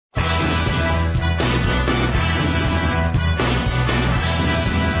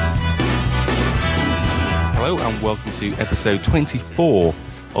Hello and welcome to episode 24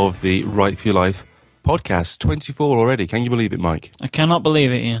 of the Write for Your Life podcast. 24 already. Can you believe it, Mike? I cannot believe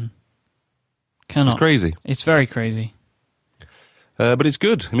it, Ian. Cannot. It's crazy. It's very crazy. But it's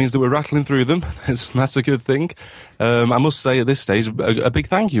good. It means that we're rattling through them. That's a good thing. I must say at this stage, a big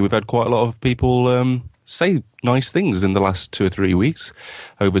thank you. We've had quite a lot of people say nice things in the last 2 or 3 weeks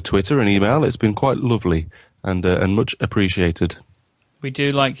over Twitter and email. It's been quite lovely and much appreciated. We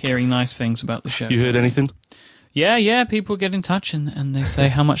do like hearing nice things about the show. You heard anything? Yeah. People get in touch and they say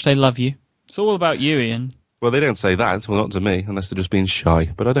how much they love you. It's all about you, Ian. Well, they don't say that. Well, not to me, unless they're just being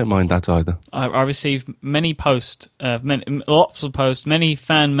shy. But I don't mind that either. I received many posts, lots of posts, many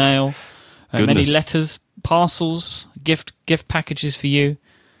fan mail, many letters, parcels, gift packages for you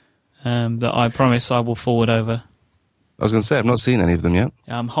that I promise I will forward over. I was going to say, I've not seen any of them yet.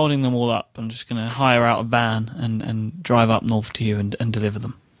 I'm holding them all up. I'm just going to hire out a van and drive up north to you and deliver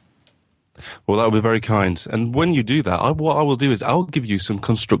them. Well, that would be very kind. And when you do that, what I will do is I'll give you some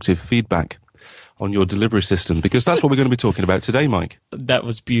constructive feedback on your delivery system, because that's what we're going to be talking about today, Mike. That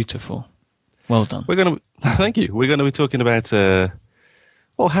was beautiful. Well done. Thank you. We're going to be talking about,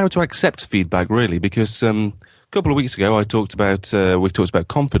 how to accept feedback, really, because a couple of weeks ago we talked about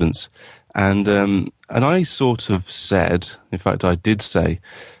confidence, and I sort of said, in fact, I did say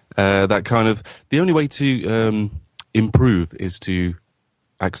that kind of the only way to improve is to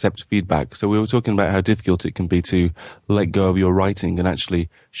accept feedback. So we were talking about how difficult it can be to let go of your writing and actually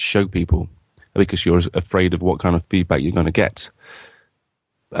show people, because you're afraid of what kind of feedback you're going to get.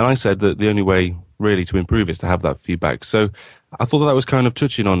 And I said that the only way really to improve is to have that feedback. So I thought that was kind of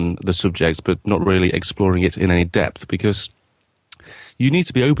touching on the subject, but not really exploring it in any depth, because you need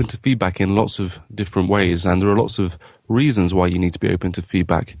to be open to feedback in lots of different ways, and there are lots of reasons why you need to be open to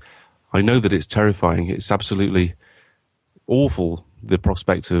feedback. I know that it's terrifying. It's absolutely awful, the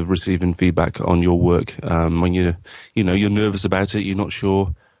prospect of receiving feedback on your work. When you're nervous about it, you're not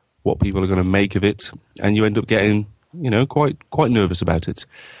sure what people are going to make of it, and you end up getting, quite nervous about it.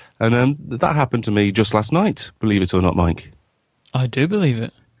 And that happened to me just last night, believe it or not, Mike. I do believe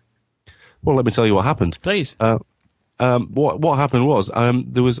it. Well, let me tell you what happened. Please. What happened was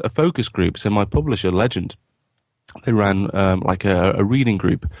there was a focus group. So my publisher, Legend, they ran like a reading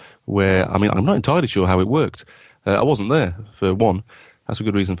group where, I'm not entirely sure how it worked. I wasn't there, for one. That's a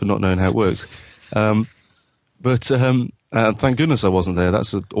good reason for not knowing how it works. But thank goodness I wasn't there.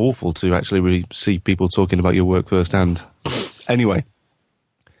 That's awful to actually really see people talking about your work firsthand. Anyway,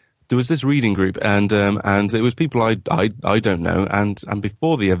 there was this reading group, and it was people I don't know. And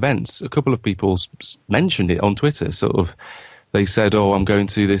before the events, a couple of people mentioned it on Twitter. Sort of, they said, "Oh, I'm going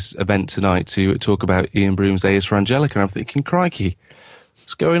to this event tonight to talk about Ian Broom's Ais for Angelica." I'm thinking, crikey,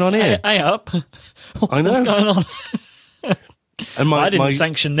 what's going on here? Hey up! I know. What's going on? And I didn't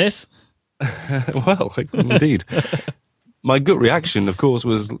sanction this. Well, indeed. My gut reaction, of course,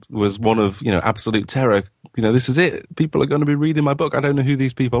 was one of, absolute terror. This is it. People are going to be reading my book. I don't know who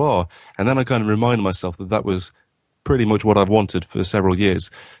these people are. And then I kind of reminded myself that was pretty much what I've wanted for several years.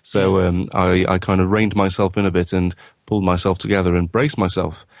 So I kind of reined myself in a bit and pulled myself together and braced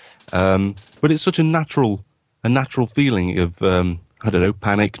myself. But it's such a natural feeling of,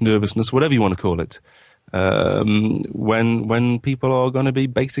 panic, nervousness, whatever you want to call it. When people are going to be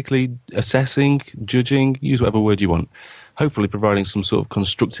basically assessing, judging, use whatever word you want, hopefully providing some sort of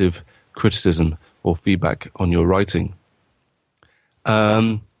constructive criticism or feedback on your writing.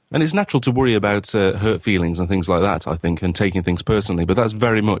 And it's natural to worry about hurt feelings and things like that, I think, and taking things personally, but that's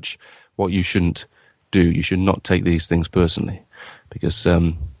very much what you shouldn't do. You should not take these things personally, because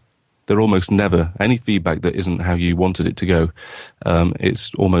they're almost never, any feedback that isn't how you wanted it to go,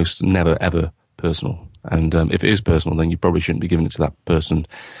 it's almost never, ever personal. And if it is personal, then you probably shouldn't be giving it to that person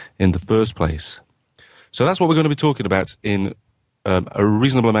in the first place. So that's what we're going to be talking about in a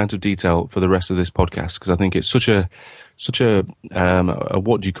reasonable amount of detail for the rest of this podcast, because I think it's such a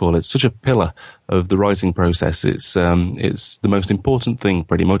what do you call it? Such a pillar of the writing process. It's the most important thing,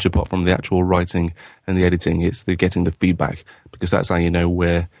 pretty much, apart from the actual writing and the editing. It's the getting the feedback, because that's how you know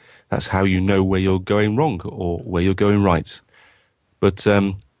where you're going wrong or where you're going right. But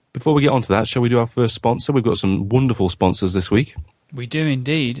before we get on to that, shall we do our first sponsor? We've got some wonderful sponsors this week. We do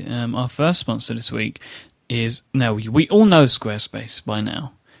indeed. Our first sponsor this week is, we all know Squarespace by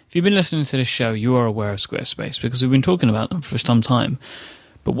now. If you've been listening to this show, you are aware of Squarespace, because we've been talking about them for some time.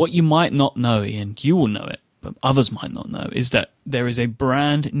 But what you might not know, Ian, you will know it, but others might not know, is that there is a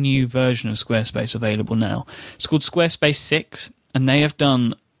brand new version of Squarespace available now. It's called Squarespace 6, and they have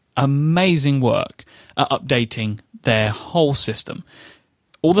done amazing work at updating their whole system.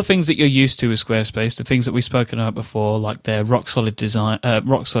 all the things that you're used to with Squarespace, the things that we've spoken about before, like their rock solid design,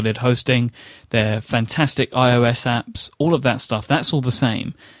 rock solid hosting, their fantastic iOS apps, all of that stuff, that's all the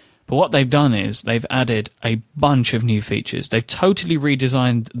same. But what they've done is they've added a bunch of new features. They've totally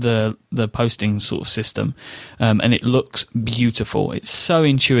redesigned the posting sort of system, and it looks beautiful. It's so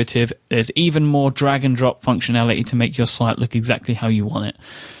intuitive. There's even more drag and drop functionality to make your site look exactly how you want it.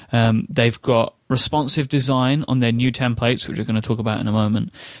 They've got responsive design on their new templates, which we're going to talk about in a moment.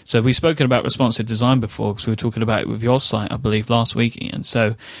 So we've spoken about responsive design before because we were talking about it with your site, I believe, last week, Ian.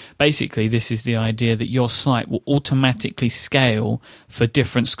 So basically, this is the idea that your site will automatically scale for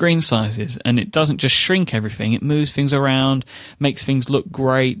different screen sizes, and it doesn't just shrink everything. It moves things around, makes things look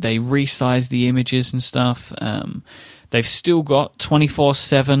great. They resize the images and stuff. They've still got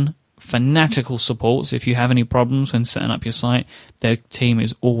 24/7 fanatical support. So if you have any problems when setting up your site, their team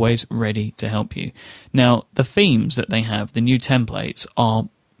is always ready to help you. Now, the themes that they have, the new templates, are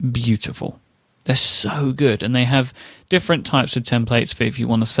beautiful. They're so good, and they have different types of templates for if you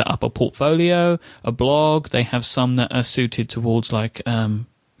want to set up a portfolio, a blog. They have some that are suited towards like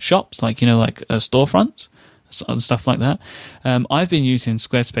shops, like storefronts and stuff like that. I've been using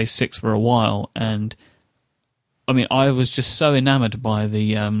Squarespace 6 for a while, and I mean, I was just so enamored by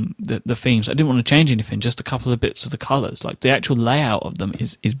the themes. I didn't want to change anything, just a couple of bits of the colors. Like the actual layout of them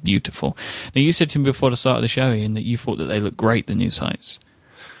is beautiful. Now, you said to me before the start of the show, Ian, that you thought that they look great, the new sites.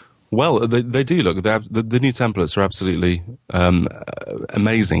 Well, they do look. The new templates are absolutely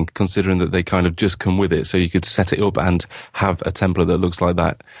amazing, considering that they kind of just come with it. So you could set it up and have a template that looks like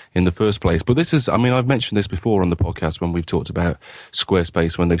that in the first place. But this is, I mean, I've mentioned this before on the podcast when we've talked about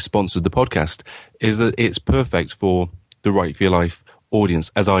Squarespace, when they've sponsored the podcast, is that it's perfect for the Right for Your Life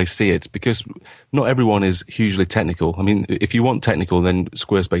audience, as I see it, because not everyone is hugely technical. I mean, if you want technical, then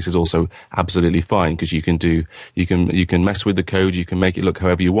Squarespace is also absolutely fine, because you can mess with the code, you can make it look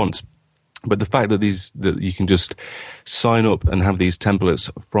however you want. But the fact that you can just sign up and have these templates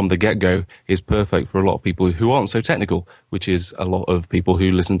from the get-go is perfect for a lot of people who aren't so technical, which is a lot of people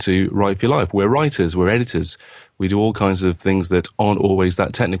who listen to Right for Your Life. We're writers, we're editors, we do all kinds of things that aren't always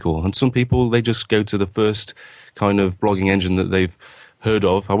that technical. And some people, they just go to the first kind of blogging engine that they've heard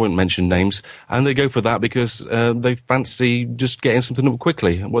of, I won't mention names, and they go for that because they fancy just getting something up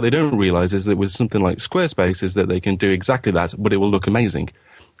quickly. What they don't realize is that with something like Squarespace is that they can do exactly that, but it will look amazing.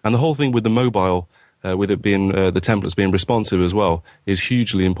 And the whole thing with the mobile, with it being the templates being responsive as well, is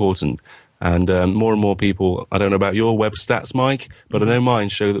hugely important. And more and more people, I don't know about your web stats, Mike, but I know mine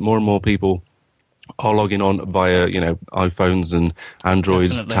show that more and more people are logging on via, iPhones and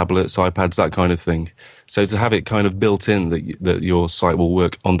Androids, Definitely. tablets, iPads, that kind of thing. So to have it kind of built in that your site will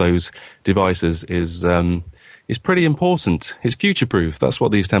work on those devices is pretty important. It's future-proof. That's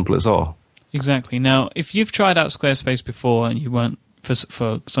what these templates are. Exactly. Now, if you've tried out Squarespace before and you weren't,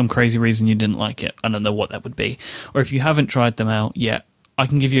 for some crazy reason you didn't like it, I don't know what that would be, or if you haven't tried them out yet, I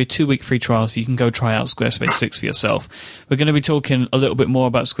can give you a 2-week free trial so you can go try out Squarespace 6 for yourself. We're going to be talking a little bit more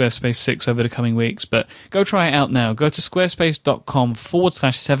about Squarespace 6 over the coming weeks, but go try it out now. Go to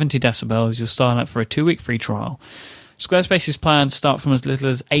squarespace.com/70 decibels. You'll sign up for a 2-week free trial. Squarespace's plans start from as little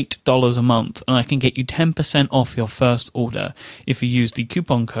as $8 a month, and I can get you 10% off your first order if you use the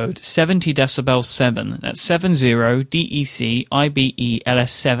coupon code 70decibels7. That's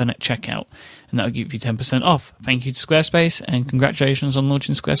 70DECIBELS7 at checkout, and that'll give you 10% off. Thank you to Squarespace, and congratulations on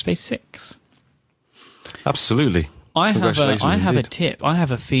launching Squarespace 6. Absolutely. I have a indeed. tip. I have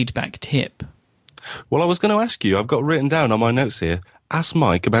a feedback tip. Well, I was going to ask you, I've got written down on my notes here, ask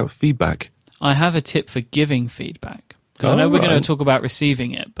Mike about feedback. I have a tip for giving feedback. Because I know we're going to talk about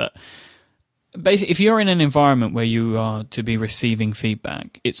receiving it, but basically, if you're in an environment where you are to be receiving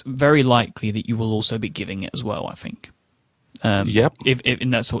feedback, it's very likely that you will also be giving it as well, I think. Yep.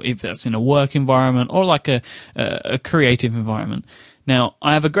 If that's in a work environment or like a creative environment. Now,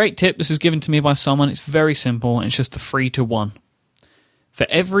 I have a great tip. This is given to me by someone. It's very simple, and it's just a 3-to-1. For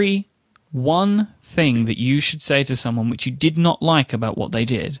every one thing that you should say to someone which you did not like about what they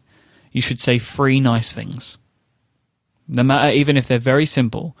did, you should say 3 nice things. No matter, even if they're very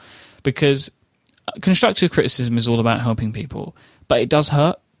simple. Because constructive criticism is all about helping people, but it does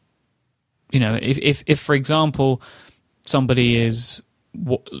hurt. If for example, somebody has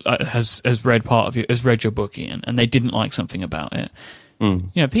read your book, Ian, and they didn't like something about it,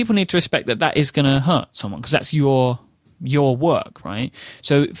 people need to respect that is going to hurt someone, because that's your work, right?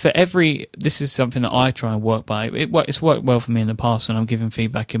 So this is something that I try and work by. It's worked well for me in the past when I'm giving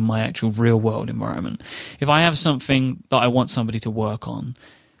feedback in my actual real world environment. If I have something that I want somebody to work on,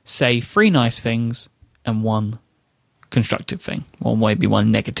 say 3 nice things and 1 constructive thing, or maybe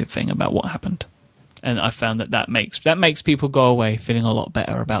 1 negative thing about what happened. And I found that makes people go away feeling a lot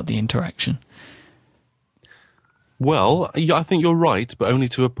better about the interaction. Well, yeah, I think you're right, but only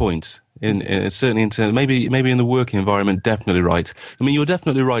to a point. Certainly in terms, maybe in the working environment, definitely right. I mean, you're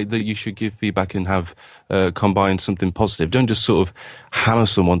definitely right that you should give feedback and have combine something positive. Don't just sort of hammer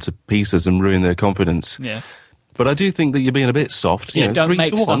someone to pieces and ruin their confidence. Yeah. But I do think that you're being a bit soft. Yeah, don't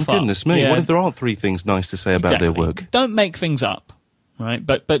make stuff up. Goodness me, Yeah. what if there aren't 3 things nice to say about their work? Don't make things up, right?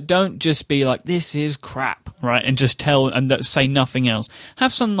 But don't just be like, this is crap, right? And just tell and say nothing else.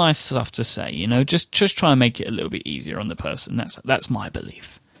 Have some nice stuff to say, you know. Just try and make it a little bit easier on the person. That's my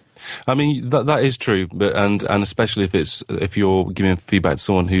belief. I mean, that is true, but and especially if you're giving feedback to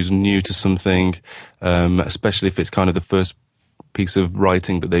someone who's new to something, especially if it's kind of the first piece of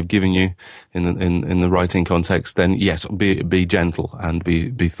writing that they've given you in the writing context, then yes, be gentle and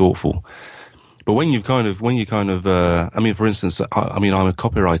be thoughtful. But when you kind of, I mean, for instance, I'm a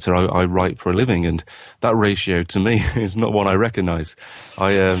copywriter. I write for a living, and that ratio to me is not one I recognise.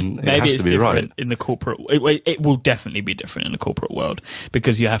 It has to be right in the corporate. It will definitely be different in the corporate world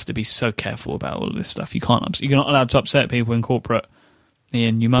because you have to be so careful about all of this stuff. You're not allowed to upset people in corporate,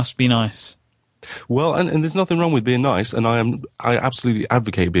 Ian. You must be nice. Well, and there's nothing wrong with being nice, and I absolutely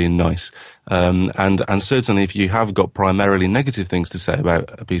advocate being nice. And certainly if you have got primarily negative things to say about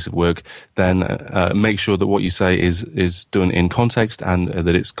a piece of work, then make sure that what you say is done in context and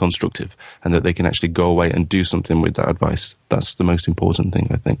that it's constructive and that they can actually go away and do something with that advice. That's the most important thing,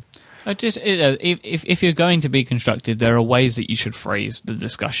 I think. If you're going to be constructive, there are ways that you should phrase the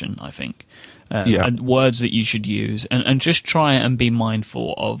discussion, I think. And words that you should use, and just try and be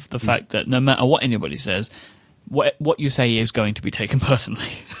mindful of the fact that no matter what anybody says, what you say is going to be taken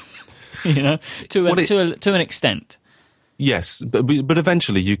personally. You know, to an extent. Yes, but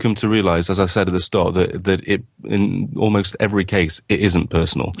eventually you come to realise, as I said at the start, that it in almost every case it isn't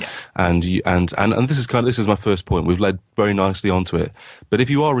personal. Yeah. And this is my first point. We've led very nicely onto it. But if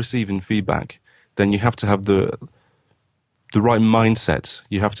you are receiving feedback, then you have to have the right mindset.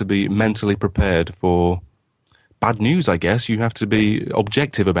 You have to be mentally prepared for bad news, I guess. You have to be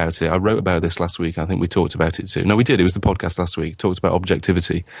objective about it. I wrote about this last week. I think we talked about it too. No, we did. It was the podcast last week. Talked about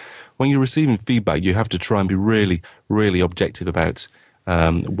objectivity. When you're receiving feedback, you have to try and be really, really objective about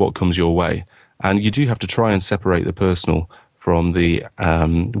what comes your way. And you do have to try and separate the personal from the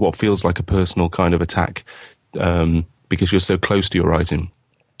what feels like a personal kind of attack because you're so close to your writing.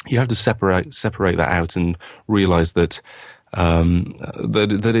 You have to separate that out and realise that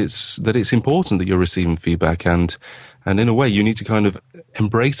that it's important that you're receiving feedback, and in a way you need to kind of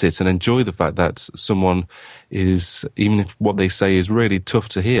embrace it and enjoy the fact that someone is, even if what they say is really tough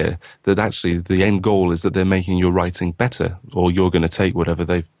to hear, that actually the end goal is that they're making your writing better, or you're going to take whatever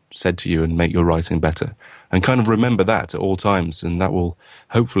they've said to you and make your writing better. And kind of remember that at all times, and that will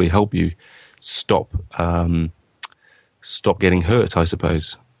hopefully help you stop getting hurt, I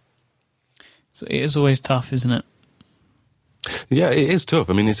suppose. So it is always tough, isn't it? Yeah, it is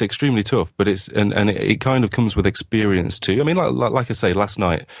tough. I mean, it's extremely tough, but it kind of comes with experience too. I mean, like I say, last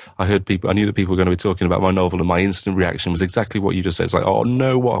night I knew that people were going to be talking about my novel, and my instant reaction was exactly what you just said. It's like, oh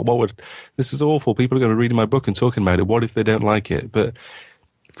no, this is awful. People are going to be reading my book and talking about it. What if they don't like it? But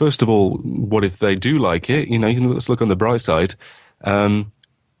first of all, what if they do like it? You know, let's look on the bright side.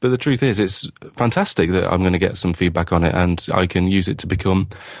 But the truth is, it's fantastic that I'm going to get some feedback on it, and I can use it to become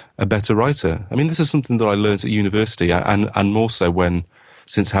a better writer. I mean, this is something that I learned at university, and more so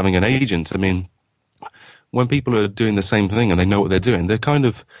since having an agent. I mean, when people are doing the same thing and they know what they're doing, they're kind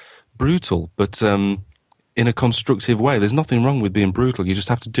of brutal, but in a constructive way. There's nothing wrong with being brutal. You just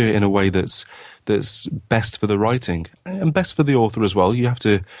have to do it in a way that's best for the writing and best for the author as well. You have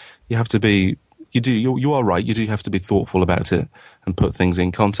to be. You are right. You do have to be thoughtful about it and put things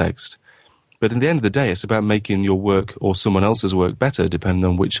in context. But at the end of the day, it's about making your work or someone else's work better, depending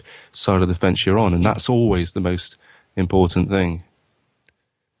on which side of the fence you're on. And that's always the most important thing.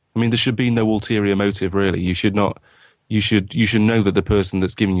 I mean, there should be no ulterior motive, really. You should know that the person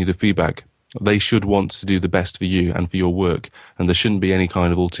that's giving you the feedback, they should want to do the best for you and for your work. And there shouldn't be any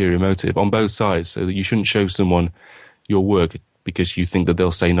kind of ulterior motive on both sides, so that you shouldn't show someone your work because you think that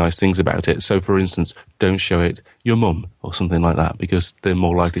they'll say nice things about it. So, for instance, don't show it your mum or something like that, because they're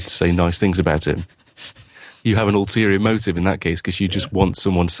more likely to say nice things about it. You have an ulterior motive in that case because you just want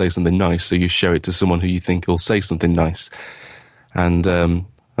someone to say something nice, so you show it to someone who you think will say something nice. And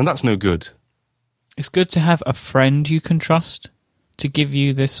that's no good. It's good to have a friend you can trust to give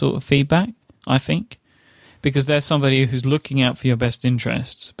you this sort of feedback, I think, because there's somebody who's looking out for your best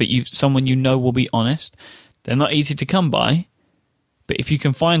interests, but someone you know will be honest. They're not easy to come by. But if you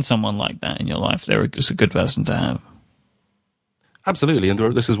can find someone like that in your life, it's a good person to have. Absolutely, and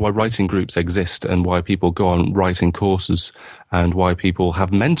this is why writing groups exist, and why people go on writing courses, and why people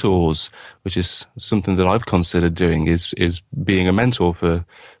have mentors, which is something that I've considered doing. Is being a mentor for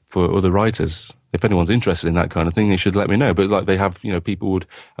other writers. If anyone's interested in that kind of thing, they should let me know. But like they have, people would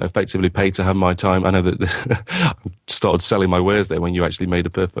effectively pay to have my time. I know that I started selling my wares there when you actually made a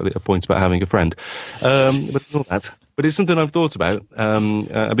point about having a friend. But it's not that. But it's something I've thought about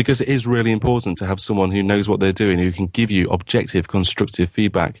because it is really important to have someone who knows what they're doing, who can give you objective, constructive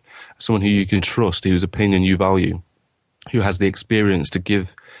feedback, someone who you can trust, whose opinion you value, who has the experience to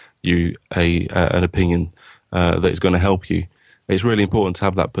give you an opinion that is going to help you. It's really important to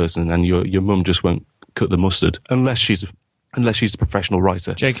have that person, and your mum just won't cut the mustard unless she's a professional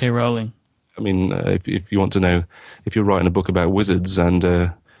writer. J.K. Rowling. I mean, if you want to know, if you're writing a book about wizards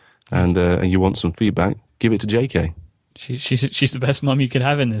and you want some feedback, give it to J.K. She's the best mum you could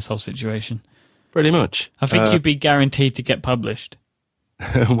have in this whole situation. Pretty much. I think you'd be guaranteed to get published.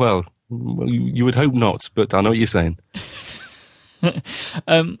 Well, you would hope not, but I know what you're saying.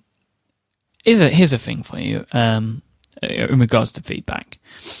 Here's a thing for you. In regards to feedback,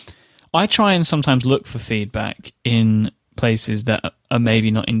 I try and sometimes look for feedback in places that are maybe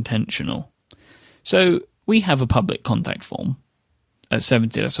not intentional. So we have a public contact form at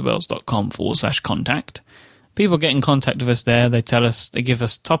 70decibels.com/contact. People get in contact with us there. They give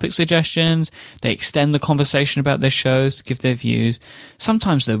us topic suggestions. They extend the conversation about their shows, give their views.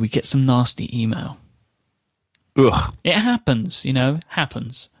 Sometimes, though, we get some nasty email. Ugh. It happens,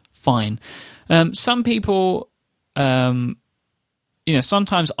 happens. Fine. Some people...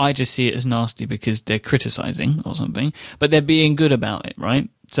 sometimes I just see it as nasty because they're criticizing or something, but they're being good about it, right?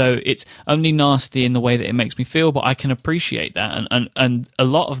 So it's only nasty in the way that it makes me feel, but I can appreciate that. And a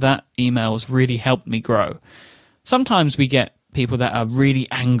lot of that email has really helped me grow. Sometimes we get people that are really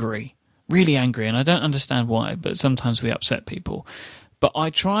angry, and I don't understand why, but sometimes we upset people. But I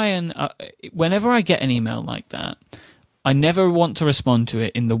try and, whenever I get an email like that, I never want to respond to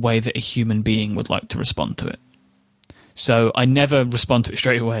it in the way that a human being would like to respond to it. So I never respond to it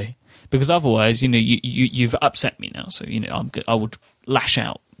straight away, because otherwise, you've upset me now. So, I would lash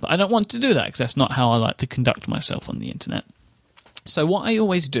out. But I don't want to do that because that's not how I like to conduct myself on the internet. So what I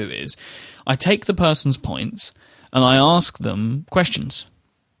always do is I take the person's points and I ask them questions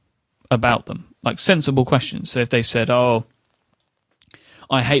about them, like sensible questions. So if they said, "Oh,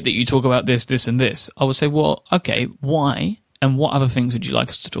 I hate that you talk about this, this, and this," I would say, "Well, okay, why? And what other things would you like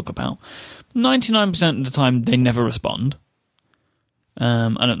us to talk about?" 99% of the time, they never respond.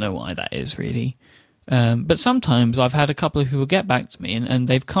 I don't know why that is, really. But sometimes I've had a couple of people get back to me and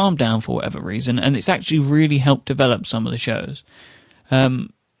they've calmed down for whatever reason, and it's actually really helped develop some of the shows. So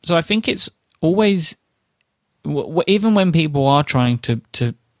I think it's always, even when people are trying to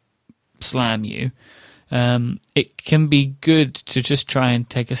slam you, it can be good to just try and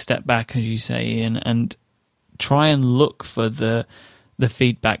take a step back, as you say, and try and look for the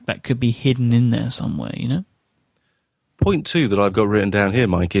feedback that could be hidden in there somewhere, Point 2 that I've got written down here,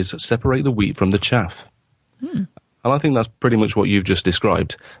 Mike, is separate the wheat from the chaff. And I think that's pretty much what you've just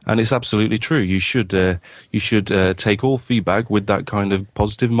described. And it's absolutely true. You should take all feedback with that kind of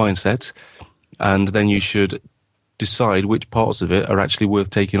positive mindset, and then you should decide which parts of it are actually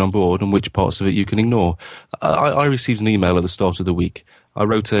worth taking on board and which parts of it you can ignore. I received an email at the start of the week. I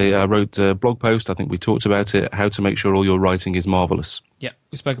wrote a blog post. I think we talked about it, how to make sure all your writing is marvellous. Yeah,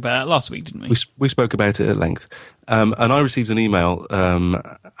 we spoke about that last week, didn't we? We spoke about it at length. And I received an email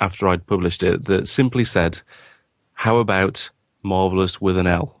after I'd published it that simply said, "How about marvellous with an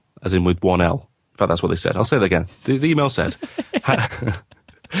L?" As in with one L. In fact, that's what they said. I'll say that again. The email said,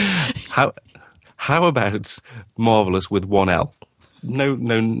 how about marvellous with one L? No,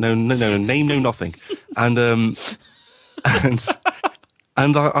 name, no nothing.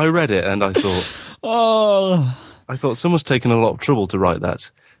 And I read it and I thought, someone's taken a lot of trouble to write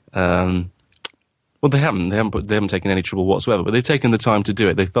that. Well, they haven't taken any trouble whatsoever, but they've taken the time to do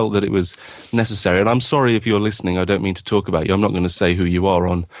it. They felt that it was necessary. And I'm sorry if you're listening. I don't mean to talk about you. I'm not going to say who you are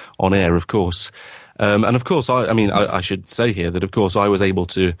on air, of course. And of course, I should say here that, of course, I was able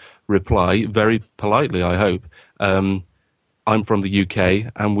to reply very politely, I hope. I'm from the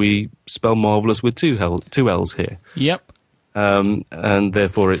UK and we spell marvellous with two L's here. Yep. And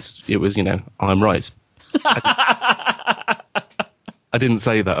therefore it was, I'm right. I didn't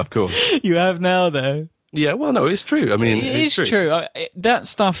say that, of course. You have now, though. Yeah, well, no, it's true. I mean, it's true. That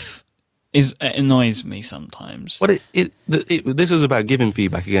stuff annoys me sometimes. Well, this is about giving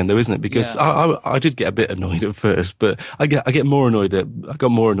feedback again, though, isn't it? Because yeah. I did get a bit annoyed at first, but I get more annoyed. I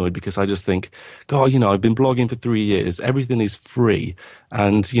got more annoyed because I just think, God, I've been blogging for 3 years. Everything is free,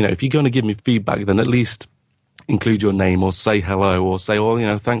 and if you're going to give me feedback, then at least include your name or say hello or say,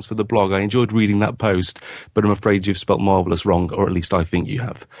 oh, thanks for the blog. I enjoyed reading that post, but I'm afraid you've spelt marvellous wrong, or at least I think you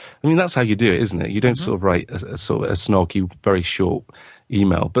have. I mean, that's how you do it, isn't it? You don't sort of write a sort of a snarky, very short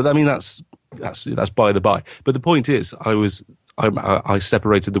email. But I mean, that's by the by. But the point is, I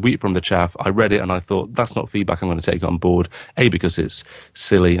separated the wheat from the chaff. I read it and I thought, that's not feedback I'm going to take on board. A, because it's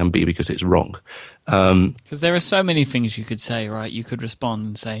silly, and B, because it's wrong. Because there are so many things you could say, right? You could respond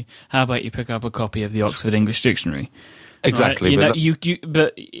and say, how about you pick up a copy of the Oxford English Dictionary? Exactly. Right?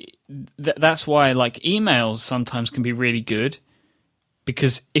 That's why, like, emails sometimes can be really good,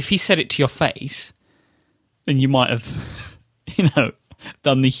 because if he said it to your face, then you might have,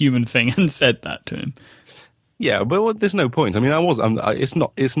 done the human thing and said that to him. Yeah, but there's no point. I mean,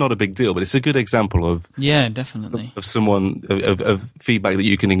 it's not a big deal, but it's a good example of definitely of someone of feedback that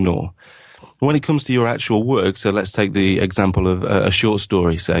you can ignore. When it comes to your actual work, so let's take the example of a short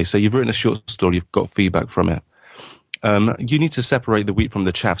story. Say, so you've written a short story, you've got feedback from it. You need to separate the wheat from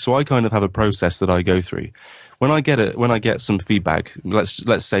the chaff. So I kind of have a process that I go through. When I get some feedback,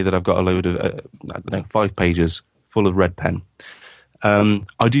 let's say that I've got a load of 5 pages full of red pen.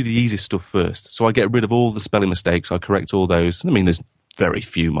 I do the easiest stuff first. So I get rid of all the spelling mistakes. I correct all those. I mean, there's very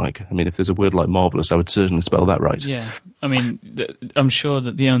few, Mike. I mean, if there's a word like marvellous, I would certainly spell that right. Yeah. I mean, I'm sure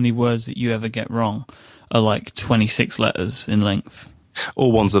that the only words that you ever get wrong are like 26 letters in length.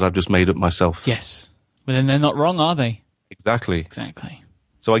 Or ones that I've just made up myself. Yes. Well, then they're not wrong, are they? Exactly.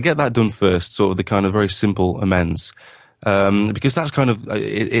 So I get that done first, sort of the kind of very simple amends. Because that's kind of,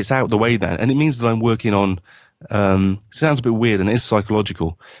 it's out the way then. And it means that I'm working on, it sounds a bit weird and it is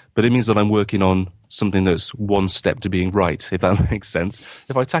psychological, but it means that I'm working on something that's one step to being right, if that makes sense.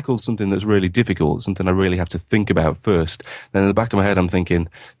 If I tackle something that's really difficult, something I really have to think about first, then in the back of my head I'm thinking,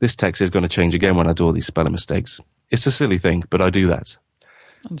 this text is going to change again when I do all these spelling mistakes. It's a silly thing, but I do that.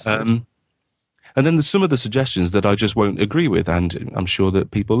 And then there's some of the suggestions that I just won't agree with, and I'm sure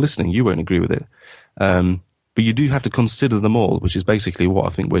that people listening, you won't agree with it. But you do have to consider them all, which is basically what I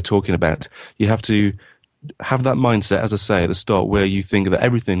think we're talking about. You have to have that mindset, as I say at the start, where you think that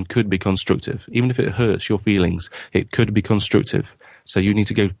everything could be constructive. Even if it hurts your feelings, it could be constructive. So you need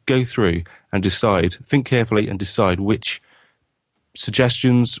to go through and decide, think carefully and decide which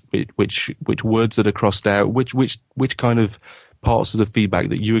suggestions, which words that are crossed out, which kind of parts of the feedback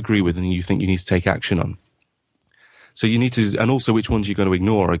that you agree with and you think you need to take action on. So you need to, and also which ones you're going to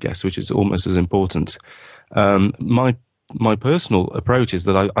ignore, I guess, which is almost as important. My personal approach is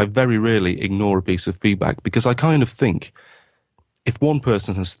that I very rarely ignore a piece of feedback, because I kind of think if one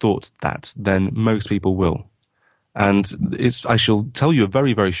person has thought that, then most people will. And I shall tell you a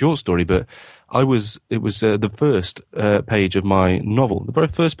very, very short story, but it was the first page of my novel. The very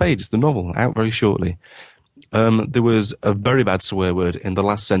first page is the novel, out very shortly. There was a very bad swear word in the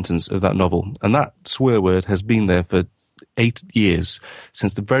last sentence of that novel, and that swear word has been there for 8 years,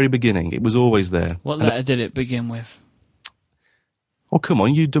 since the very beginning. It was always there. What letter did it begin with? Oh, come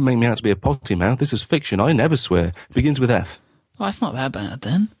on, you don't make me out to be a potty mouth. This is fiction. I never swear. It begins with F. Well, it's not that bad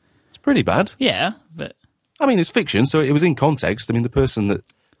then. It's pretty bad. Yeah, but... I mean, it's fiction, so it was in context. I mean, the person that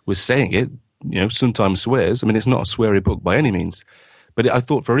was saying it, sometimes swears. I mean, it's not a sweary book by any means. But I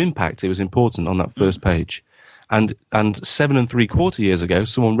thought for impact, it was important on that first page. And 7 3/4 years ago,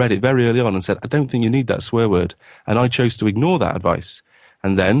 someone read it very early on and said, I don't think you need that swear word. And I chose to ignore that advice.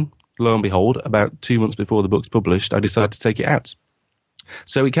 And then, lo and behold, about 2 months before the book's published, I decided to take it out.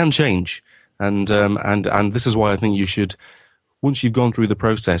 So it can change. And this is why I think you should, once you've gone through the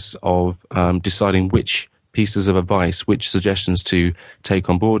process of deciding which pieces of advice, which suggestions to take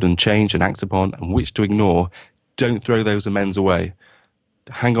on board and change and act upon, and which to ignore, don't throw those amends away.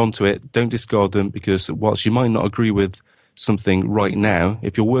 Hang on to it. Don't discard them, because whilst you might not agree with something right now,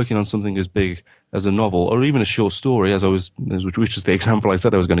 if you're working on something as big as a novel or even a short story, which was the example I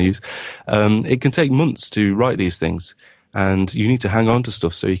said I was going to use, it can take months to write these things, and you need to hang on to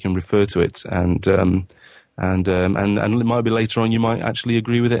stuff so you can refer to it, and it might be later on you might actually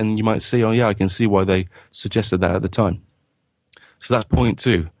agree with it, and you might see, oh yeah, I can see why they suggested that at the time. So that's point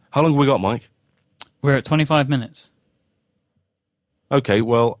 2. How long have we got, Mike? We're at 25 minutes. Okay,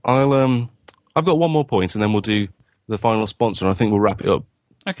 well, I've got one more point, and then we'll do the final sponsor, and I think we'll wrap it up.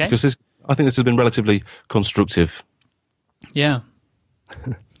 Okay. Because I think this has been relatively constructive. Yeah.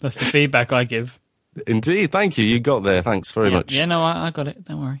 That's the feedback I give. Indeed, thank you. You got there. Thanks very much. Yeah, no, I got it.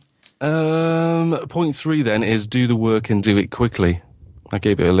 Don't worry. Point 3 then is do the work and do it quickly. I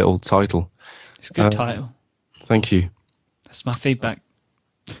gave it a little title. It's a good title. Thank you. That's my feedback.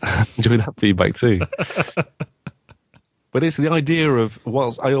 Enjoy that feedback too. But it's the idea of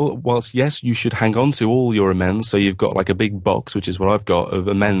whilst yes, you should hang on to all your amends. So you've got like a big box, which is what I've got, of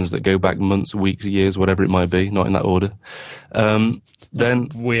amends that go back months, weeks, years, whatever it might be, not in that order. Then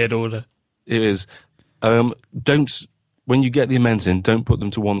weird order. It is. Don't, when you get the amends in, don't put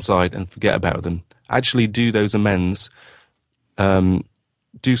them to one side and forget about them. Actually do those amends.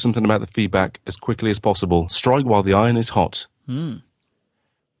 Do something about the feedback as quickly as possible. Strike while the iron is hot. For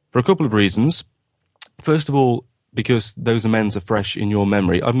a couple of reasons. First of all, because those amends are fresh in your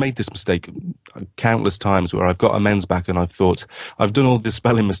memory. I've made this mistake countless times where I've got amends back and I've thought, I've done all the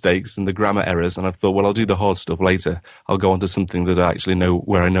spelling mistakes and the grammar errors, and I've thought, well, I'll do the hard stuff later. I'll go on to something that I actually know,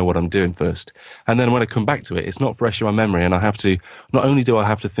 where I know what I'm doing first. And then when I come back to it, it's not fresh in my memory, and I have to, not only do I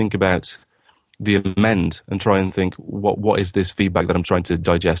have to think about the amend and try and think, what is this feedback that I'm trying to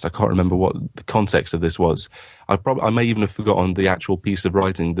digest? I can't remember what the context of this was. I may even have forgotten the actual piece of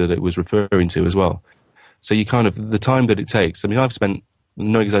writing that it was referring to as well. So you kind of, the time that it takes, I mean, I've spent,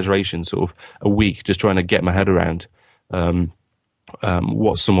 no exaggeration, sort of a week just trying to get my head around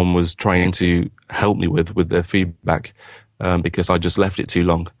what someone was trying to help me with their feedback, because I just left it too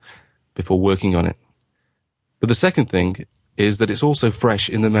long before working on it. But the second thing is that it's also fresh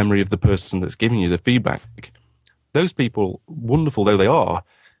in the memory of the person that's giving you the feedback. Those people, wonderful though they are,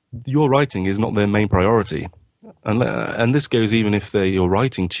 your writing is not their main priority. And this goes even if they're your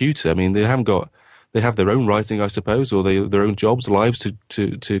writing tutor. I mean, they have their own writing, I suppose, or their own jobs, lives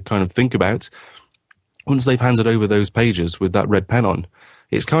to kind of think about. Once they've handed over those pages with that red pen on,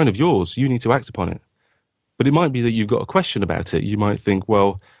 it's kind of yours. You need to act upon it. But it might be that you've got a question about it. You might think,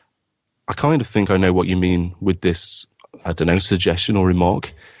 well, I kind of think I know what you mean with this, I don't know, suggestion or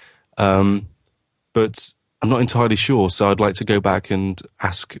remark. But I'm not entirely sure, so I'd like to go back and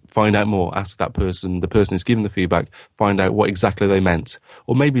find out more, ask that person, the person who's giving the feedback, find out what exactly they meant.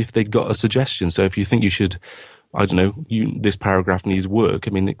 Or maybe if they've got a suggestion. So if you think you should, I don't know, this paragraph needs work.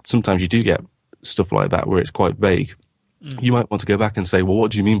 I mean, sometimes you do get stuff like that where it's quite vague. You might want to go back and say, well,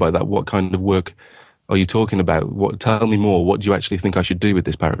 what do you mean by that? What kind of work are you talking about? Tell me more. What do you actually think I should do with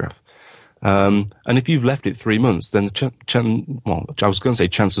this paragraph? And if you've left it 3 months, then I was going to say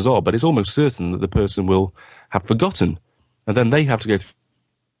chances are, but it's almost certain that the person will have forgotten. And then they have to go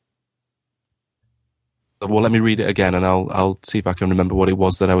well, let me read it again and I'll see if I can remember what it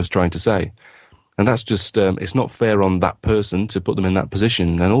was that I was trying to say. And that's just, it's not fair on that person to put them in that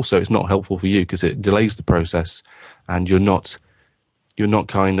position. And also it's not helpful for you because it delays the process and you're not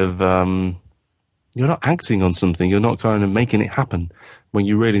kind of, you're not acting on something. You're not kind of making it happen when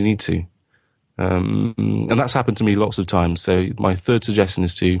you really need to. And that's happened to me lots of times. So my third suggestion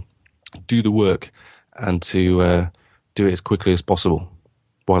is to do the work and to do it as quickly as possible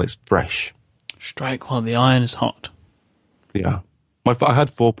while it's fresh. Strike while the iron is hot. Yeah. I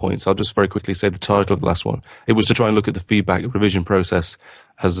had 4 points. I'll just very quickly say the title of the last one. It was to try and look at the feedback revision process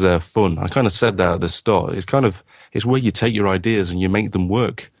as fun. I kind of said that at the start. It's where you take your ideas and you make them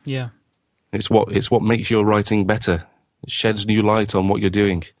work. Yeah. It's what makes your writing better. It sheds new light on what you're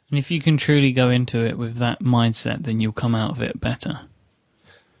doing. And if you can truly go into it with that mindset, then you'll come out of it better.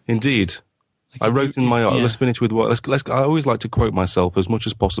 Indeed. I wrote in my art. Yeah. Let's finish with I always like to quote myself as much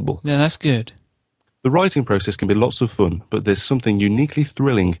as possible. Yeah, that's good. The writing process can be lots of fun, but there's something uniquely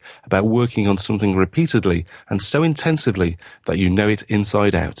thrilling about working on something repeatedly and so intensively that you know it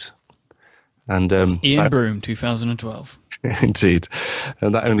inside out. And Ian Broom, 2012. Indeed,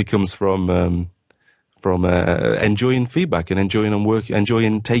 and that only comes from enjoying feedback and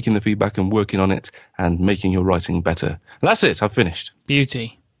enjoying taking the feedback and working on it and making your writing better. And that's it. I've finished.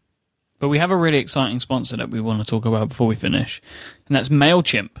 Beauty. But we have a really exciting sponsor that we want to talk about before we finish, and that's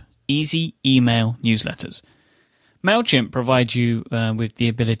MailChimp. Easy email newsletters. MailChimp provides you with the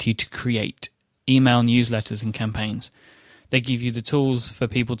ability to create email newsletters and campaigns. They give you the tools for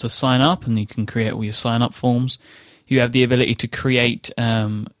people to sign up, and you can create all your sign-up forms. You have the ability to create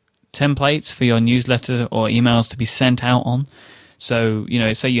templates for your newsletter or emails to be sent out on. So,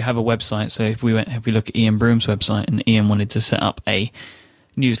 say you have a website. So if we look at Ian Broom's website and Ian wanted to set up a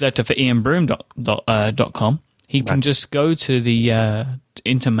newsletter for ianbroom.com, he can just go to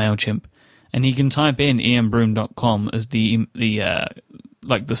into MailChimp and he can type in ianbroom.com as the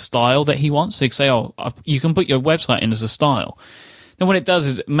style that he wants. So you can say, you can put your website in as a style. Then what it does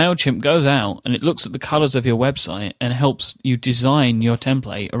is MailChimp goes out and it looks at the colors of your website and helps you design your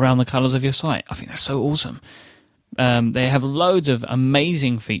template around the colors of your site. I think that's so awesome. They have loads of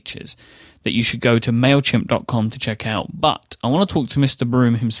amazing features that you should go to MailChimp.com to check out. But I want to talk to Mr.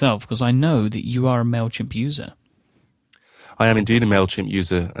 Broom himself because I know that you are a MailChimp user. I am indeed a MailChimp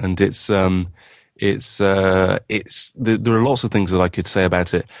user, and it's There are lots of things that I could say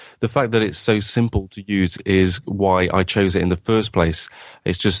about it. The fact that it's so simple to use is why I chose it in the first place.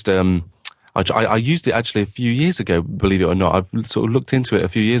 It's just, I used it actually a few years ago, believe it or not. I've sort of looked into it a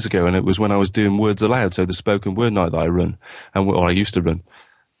few years ago, and it was when I was doing Words Aloud, so the spoken word night that I run, or I used to run.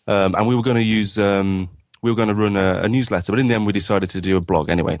 And we were going to run a newsletter, but in the end we decided to do a blog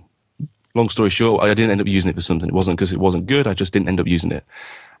anyway. Long story short, I didn't end up using it for something. It wasn't because it wasn't good. I just didn't end up using it.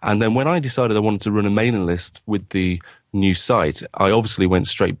 And then when I decided I wanted to run a mailing list with the new site, I obviously went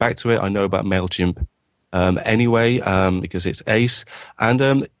straight back to it. I know about MailChimp anyway, because it's Ace.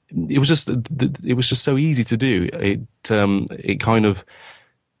 And it was just so easy to do. It kind of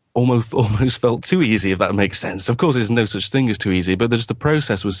almost felt too easy, if that makes sense. Of course, there's no such thing as too easy, but the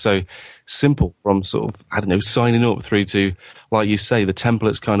process was so simple from sort of, I don't know, signing up through to, like you say, the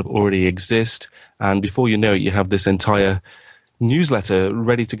templates kind of already exist. And before you know it, you have this entire newsletter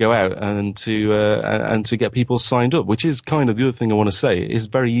ready to go out and to get people signed up, which is kind of the other thing I want to say. It's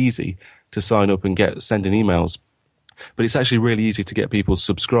very easy to sign up and send in emails, but it's actually really easy to get people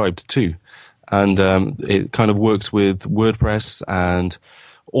subscribed too. And it kind of works with WordPress and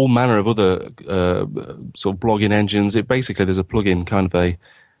all manner of other sort of blogging engines. There's a plugin, kind of a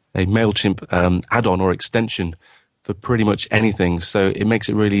MailChimp add-on or extension for pretty much anything. So it makes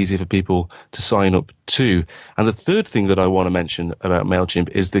it really easy for people to sign up too. And the third thing that I want to mention about MailChimp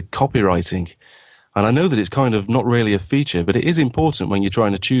is the copywriting. And I know that it's kind of not really a feature, but it is important when you're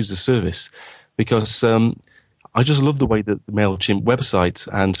trying to choose a service, because I just love the way that the MailChimp website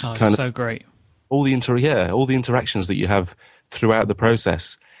and so great. all the interactions that you have throughout the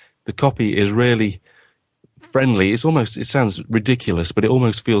process. The copy is really friendly. It sounds ridiculous, but it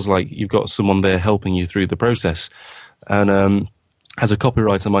almost feels like you've got someone there helping you through the process. And as a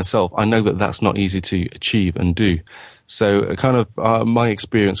copywriter myself, I know that that's not easy to achieve and do. So kind of my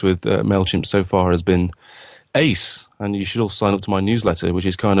experience with MailChimp so far has been ace. And you should all sign up to my newsletter, which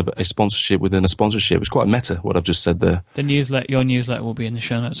is kind of a sponsorship within a sponsorship. It's quite meta, what I've just said there. Your newsletter will be in the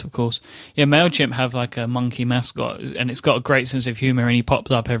show notes, of course. Yeah, MailChimp have like a monkey mascot, and it's got a great sense of humor, and he pops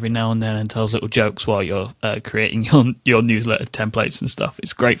up every now and then and tells little jokes while you're creating your newsletter templates and stuff.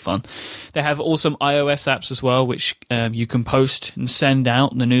 It's great fun. They have awesome iOS apps as well, which you can post and send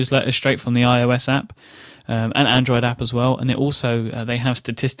out the newsletter straight from the iOS app. And Android app as well. And they have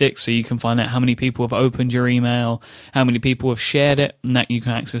statistics, so you can find out how many people have opened your email, how many people have shared it, and that you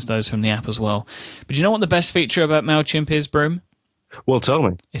can access those from the app as well. But you know what the best feature about MailChimp is, Broom? Well, tell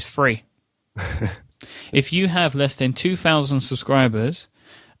me. It's free. If you have less than 2,000 subscribers,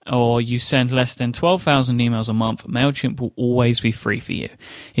 or you send less than 12,000 emails a month, MailChimp will always be free for you.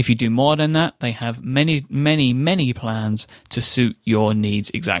 If you do more than that, they have many, many, many plans to suit your needs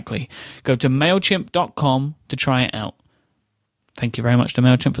exactly. Go to MailChimp.com to try it out. Thank you very much to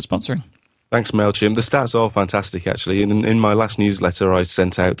MailChimp for sponsoring. Thanks, MailChimp. The stats are fantastic, actually. In my last newsletter, I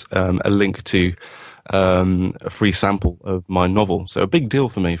sent out a link to a free sample of my novel. So a big deal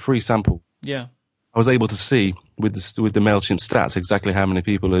for me, free sample. Yeah. I was able to see with the MailChimp stats exactly how many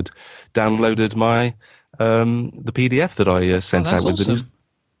people had downloaded my the PDF that I sent out with awesome. the news.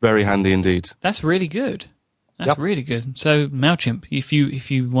 Very handy indeed. That's really good. That's really good. So MailChimp, if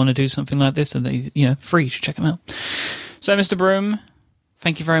you want to do something like this, and they free, you should check them out. So Mr. Broom,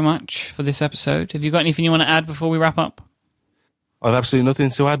 thank you very much for this episode. Have you got anything you want to add before we wrap up? I've absolutely nothing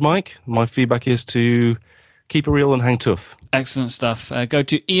to add, Mike. My feedback is to keep it real and hang tough. Excellent stuff. Go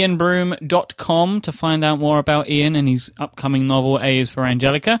to ianbroom.com to find out more about Ian and his upcoming novel, A is for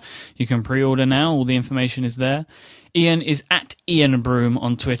Angelica. You can pre-order now. All the information is there. Ian is at Ian Broom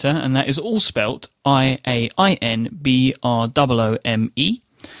on Twitter, and that is all spelt IAINBROOME.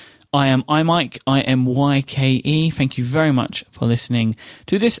 I am iMike, IMYKE. Thank you very much for listening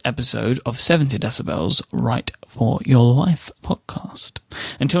to this episode of 70 Decibels Right for Your Life podcast.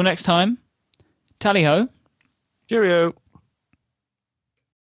 Until next time, tally-ho. Cheerio.